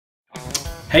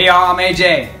Hey y'all, I'm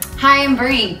AJ. Hi, I'm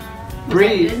Bri.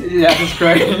 Bri, yeah, that's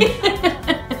great.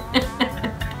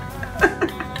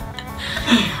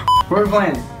 Where are we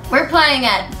playing? We're playing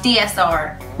at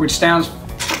DSR. Which stands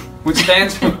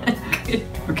for?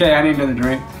 Okay, I need another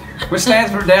drink. Which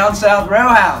stands for Down South Row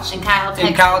House. In Kyle, Texas.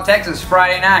 In Kyle, Texas,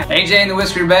 Friday night. AJ and the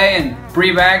Whiskey Bay and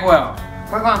Bri Bagwell.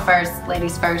 We're going first,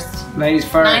 ladies first. Ladies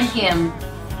first. 9 p.m.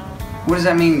 What does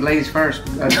that mean, ladies first?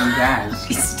 Guys.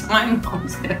 It's my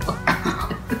mom's middle.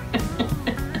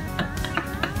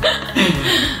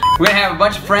 We're gonna have a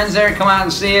bunch of friends there. Come out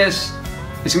and see us.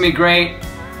 It's gonna be great.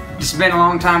 This has been a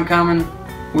long time coming.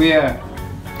 We haven't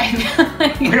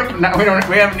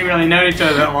really known each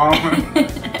other that long.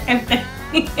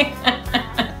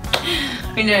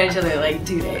 We know each other like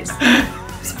 2 days.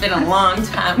 It's been a long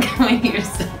time coming here.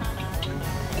 So.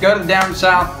 Go to the Down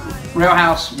South Rail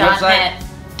House website.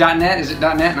 .net. Is it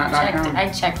 .net, not .com? I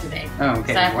checked today. Oh,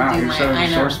 okay. So wow, you're so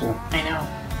resourceful. I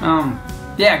know.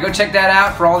 Yeah, go check that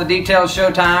out for all the details,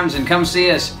 show times, and come see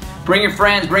us. Bring your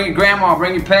friends, bring your grandma,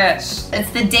 bring your pets.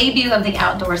 It's the debut of the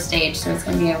outdoor stage, so it's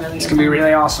gonna be a really. It's gonna be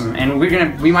really awesome, and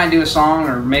we might do a song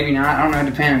or maybe not. I don't know. It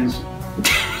depends.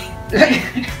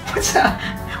 What's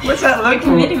that look? You're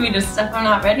committing me to stuff I'm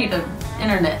not ready to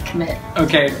internet commit.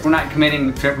 Okay, we're not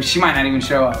committing. She might not even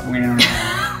show up. We don't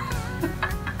know.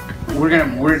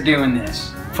 We're doing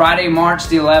this Friday, March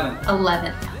the 11th.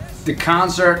 11th. The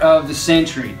concert of the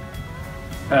century.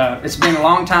 It's been a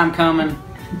long time coming.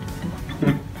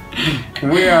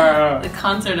 We are the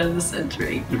concert of the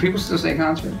century. Do people still say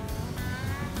concert?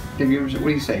 Have you ever? What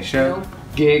do you say? Show? Nope.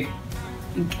 Gig?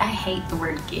 I hate the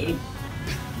word gig.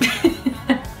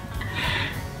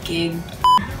 Gig.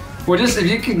 Well, just if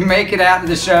you can make it out to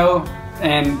the show,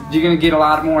 and you're gonna get a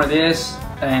lot more of this,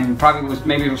 and probably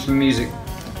maybe with some music.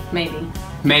 Maybe.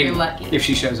 Maybe. You're lucky. If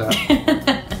she shows up.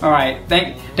 All right.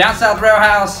 Down South Rail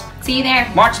House. See you there.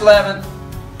 March 11th.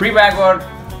 Bri Bagwell.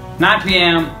 9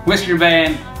 p.m. Whiskey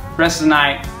Band. Rest of the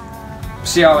night.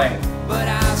 See y'all later. But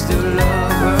I still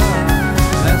love her.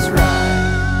 That's right.